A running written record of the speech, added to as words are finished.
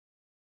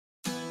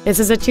This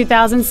is a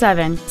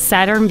 2007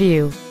 Saturn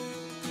VUE.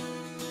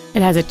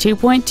 It has a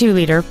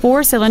 2.2-liter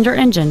four-cylinder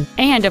engine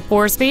and a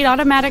 4-speed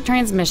automatic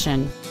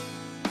transmission.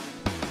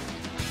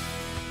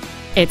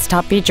 Its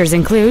top features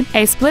include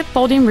a split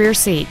folding rear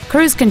seat,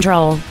 cruise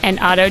control, an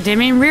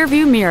auto-dimming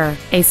rear-view mirror,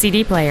 a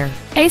CD player,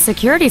 a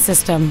security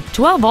system,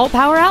 12-volt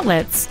power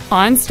outlets,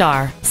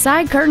 OnStar,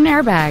 side curtain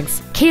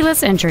airbags,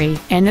 keyless entry,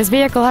 and this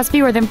vehicle has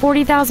fewer than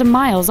 40,000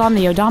 miles on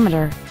the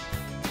odometer.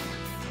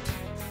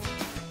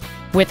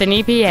 With an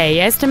EPA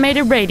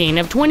estimated rating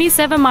of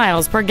 27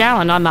 miles per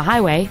gallon on the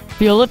highway,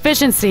 fuel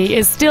efficiency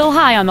is still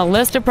high on the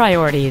list of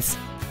priorities.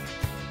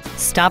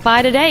 Stop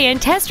by today and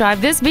test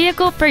drive this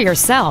vehicle for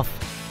yourself.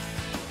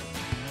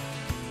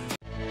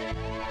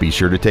 Be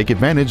sure to take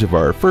advantage of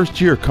our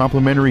first-year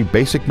complimentary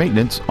basic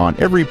maintenance on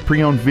every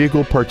pre-owned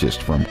vehicle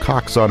purchased from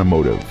Cox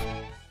Automotive.